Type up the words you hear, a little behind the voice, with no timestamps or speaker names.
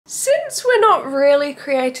since we're not really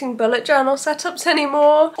creating bullet journal setups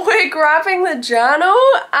anymore, we're grabbing the journal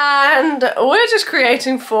and we're just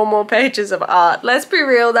creating 4 more pages of art. Let's be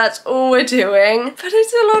real, that's all we're doing. But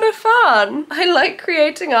it's a lot of fun. I like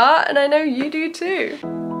creating art and I know you do too.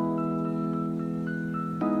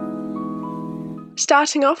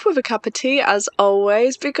 Starting off with a cup of tea as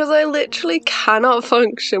always, because I literally cannot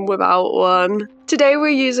function without one. Today we're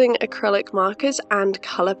using acrylic markers and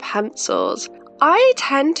colour pencils. I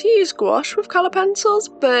tend to use gouache with colour pencils,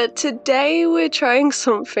 but today we're trying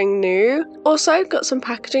something new. Also, I've got some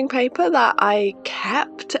packaging paper that I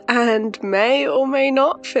kept and may or may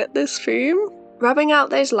not fit this theme. Rubbing out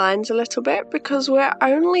those lines a little bit because we're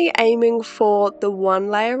only aiming for the 1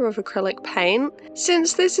 layer of acrylic paint.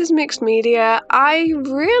 Since this is mixed media, I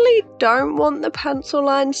really don't want the pencil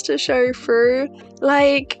lines to show through.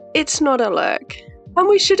 Like, it's not a look. And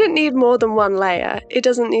we shouldn't need more than 1 layer. It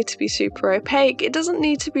doesn't need to be super opaque. It doesn't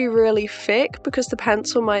need to be really thick because the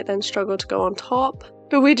pencil might then struggle to go on top.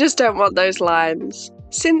 But we just don't want those lines.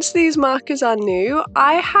 Since these markers are new,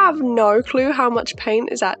 I have no clue how much paint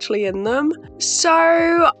is actually in them.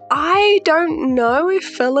 So I don't know if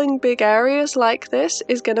filling big areas like this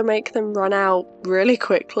is going to make them run out really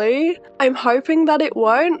quickly. I'm hoping that it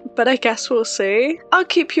won't, but I guess we'll see. I'll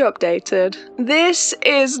keep you updated. This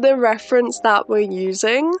is the reference that we're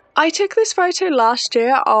using. I took this photo last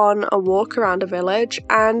year on a walk around a village,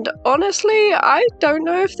 and honestly, I don't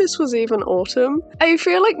know if this was even autumn. I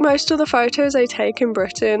feel like most of the photos I take in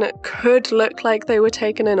Britain could look like they were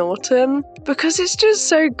taken in autumn, because it's just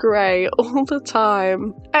so grey all the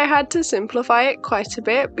time. I had to simplify it quite a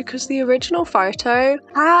bit because the original photo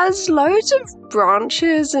has loads of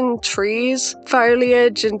branches and trees,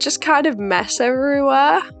 foliage, and just kind of mess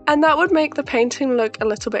everywhere. And that would make the painting look a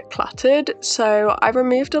little bit cluttered, so I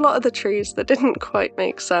removed a lot of the trees that didn't quite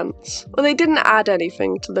make sense. Well, they didn't add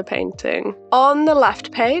anything to the painting. On the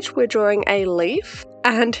left page, we're drawing a leaf.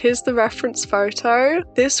 And here's the reference photo.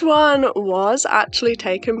 This one was actually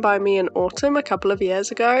taken by me in autumn a couple of years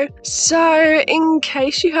ago. So in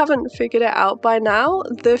case you haven't figured it out by now,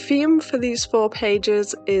 the theme for these 4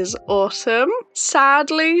 pages is autumn.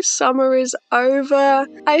 Sadly, summer is over.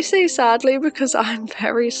 I say sadly because I'm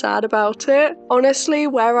very sad about it. Honestly,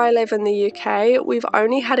 where I live in the UK, we've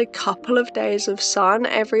only had a couple of days of sun.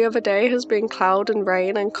 Every other day has been cloud and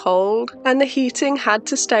rain and cold. And the heating had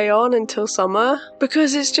to stay on until summer because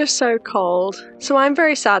it's just so cold. So I'm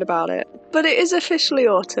very sad about it. But it is officially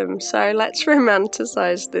autumn, so let's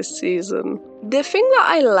romanticize this season. The thing that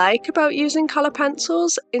I like about using colour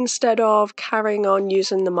pencils instead of carrying on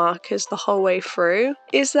using the markers the whole way through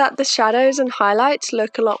is that the shadows and highlights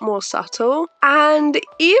look a lot more subtle. And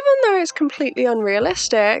even though it's completely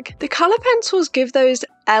unrealistic, the colour pencils give those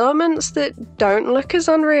elements that don't look as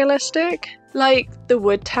unrealistic. Like the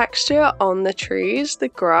wood texture on the trees, the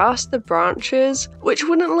grass, the branches, which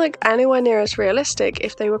wouldn't look anywhere near as realistic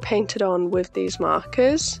if they were painted on with these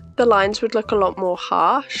markers. The lines would look a lot more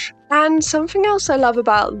harsh. And something else I love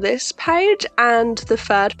about this page and the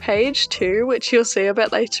 3rd page too, which you'll see a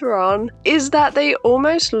bit later on, is that they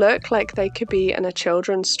almost look like they could be in a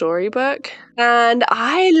children's storybook. And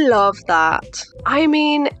I love that. I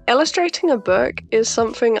mean, illustrating a book is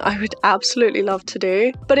something I would absolutely love to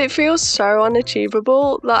do, but it feels so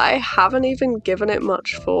unachievable that I haven't even given it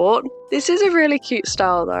much thought. This is a really cute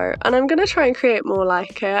style though, and I'm going to try and create more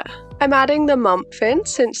like it. I'm adding the month in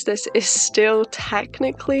since this is still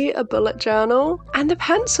technically a bullet journal, and the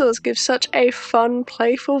pencils give such a fun,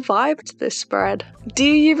 playful vibe to this spread. Do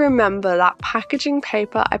you remember that packaging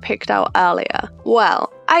paper I picked out earlier?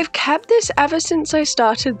 Well, I've kept this ever since I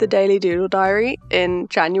started the Daily Doodle Diary in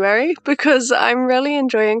January because I'm really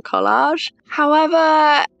enjoying collage.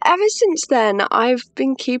 However, ever since then, I've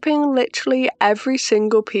been keeping literally every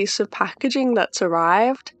single piece of packaging that's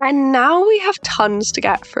arrived, and now we have tons to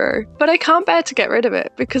get through. But I can't bear to get rid of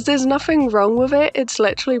it because there's nothing wrong with it, it's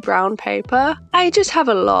literally brown paper. I just have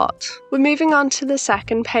a lot. We're moving on to the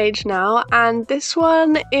 2nd page now, and this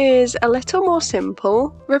one is a little more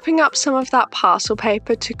simple, ripping up some of that parcel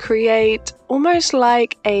paper to create almost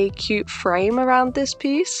like a cute frame around this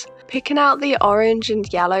piece. Picking out the orange and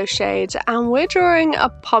yellow shades, and we're drawing a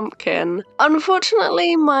pumpkin.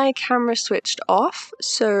 Unfortunately, my camera switched off,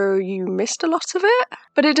 so you missed a lot of it,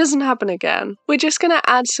 but it doesn't happen again. We're just going to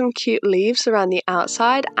add some cute leaves around the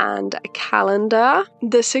outside and a calendar,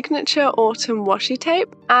 the signature autumn washi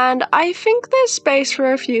tape, and I think there's space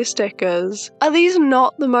for a few stickers. Are these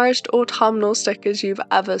not the most autumnal stickers you've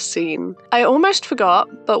ever seen? I almost forgot,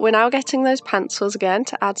 but we're now getting those pencils again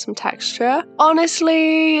to add some texture.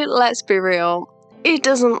 Honestly, let's be real, it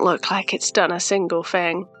doesn't look like it's done a single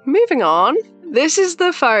thing. Moving on. This is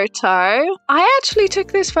the photo. I actually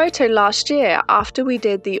took this photo last year after we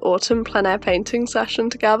did the autumn plein air painting session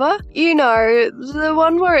together. You know, the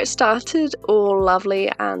one where it started all lovely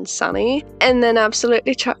and sunny and then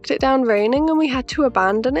absolutely chucked it down raining and we had to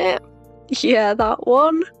abandon it. Yeah, that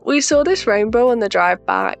one. We saw this rainbow on the drive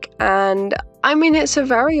back and I mean, it's a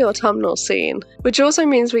very autumnal scene, which also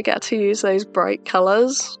means we get to use those bright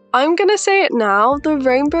colours. I'm gonna say it now, the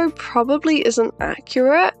rainbow probably isn't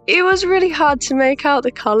accurate. It was really hard to make out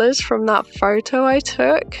the colours from that photo I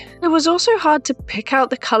took. It was also hard to pick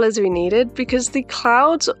out the colours we needed because the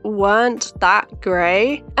clouds weren't that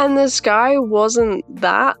grey and the sky wasn't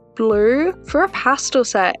that blue. For a pastel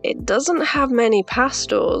set, it doesn't have many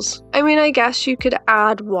pastels. I mean, I guess you could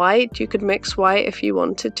add white, you could mix white if you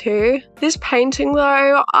wanted to. This painting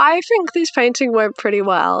though, I think this painting went pretty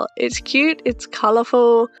well. It's cute, it's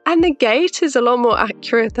colourful, and the gate is a lot more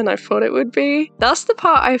accurate than I thought it would be. That's the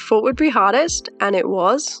part I thought would be hardest, and it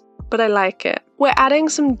was, but I like it. We're adding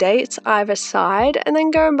some dates either side and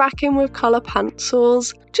then going back in with colour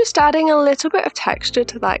pencils, just adding a little bit of texture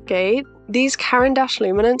to that gate. These Caran d'Ache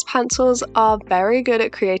Luminance pencils are very good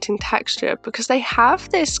at creating texture because they have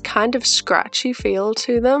this kind of scratchy feel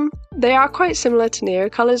to them. They are quite similar to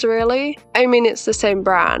neocolours really. I mean, it's the same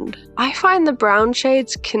brand. I find the brown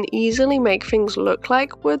shades can easily make things look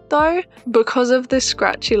like wood though, because of this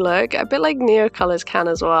scratchy look, a bit like neocolours can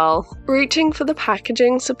as well. Reaching for the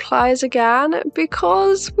packaging supplies again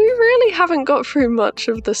because we really haven't got through much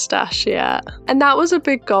of the stash yet. And that was a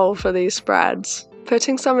big goal for these spreads.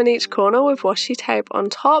 Putting some in each corner with washi tape on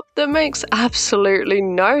top that makes absolutely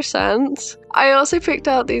no sense. I also picked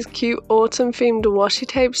out these cute autumn themed washi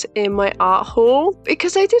tapes in my art haul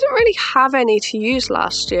because I didn't really have any to use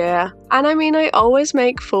last year. And I mean, I always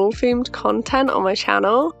make full themed content on my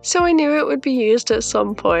channel, so I knew it would be used at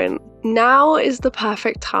some point. Now is the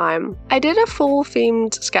perfect time. I did a full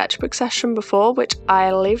themed sketchbook session before, which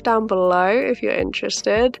I'll leave down below if you're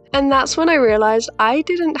interested. And that's when I realized I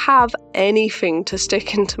didn't have anything to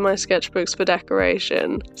stick into my sketchbooks for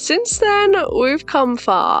decoration. Since then, we've come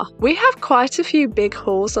far. We have quite a few big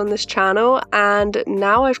hauls on this channel, and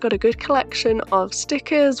now I've got a good collection of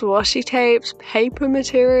stickers, washi tapes, paper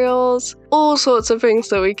materials, all sorts of things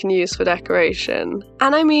that we can use for decoration.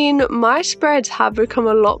 And I mean, my spreads have become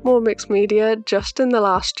a lot more mixed media just in the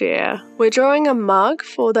last year. We're drawing a mug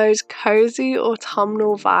for those cozy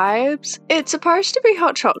autumnal vibes. It's supposed to be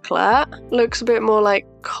hot chocolate, looks a bit more like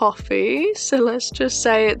coffee, so let's just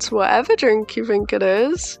say it's whatever drink you think it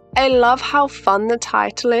is. I love how fun the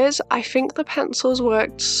title is. I think the pencils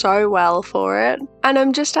worked so well for it. And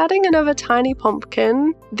I'm just adding another tiny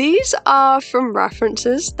pumpkin. These are from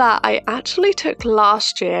references that I actually took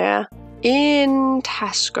last year in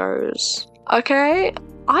Tesco's. Okay?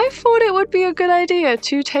 I thought it would be a good idea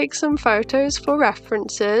to take some photos for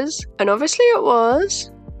references, and obviously it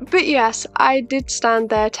was. But yes, I did stand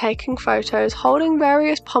there taking photos holding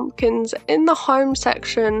various pumpkins in the home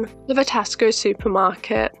section of a Tesco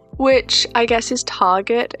supermarket, which I guess is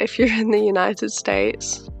Target if you're in the United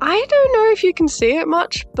States. I don't know if you can see it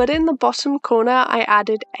much, but in the bottom corner I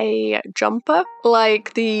added a jumper,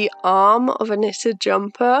 like the arm of a knitted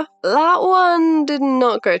jumper. That one did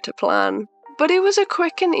not go to plan, but it was a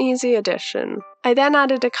quick and easy addition. I then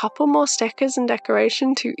added a couple more stickers and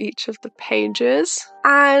decoration to each of the pages.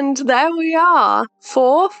 And there we are,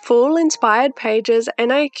 4 full inspired pages in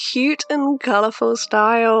a cute and colourful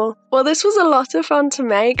style. Well, this was a lot of fun to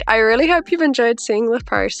make. I really hope you've enjoyed seeing the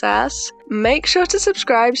process. Make sure to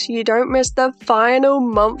subscribe so you don't miss the final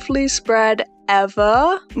monthly spread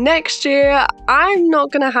ever. Next year, I'm not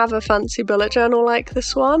going to have a fancy bullet journal like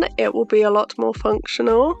this one. It will be a lot more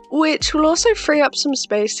functional, which will also free up some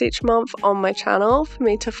space each month on my channel for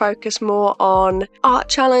me to focus more on art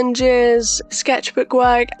challenges, sketchbook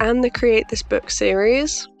work, and the Create This Book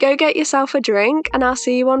series. Go get yourself a drink, and I'll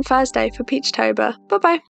see you on Thursday for Peachtober. Bye bye.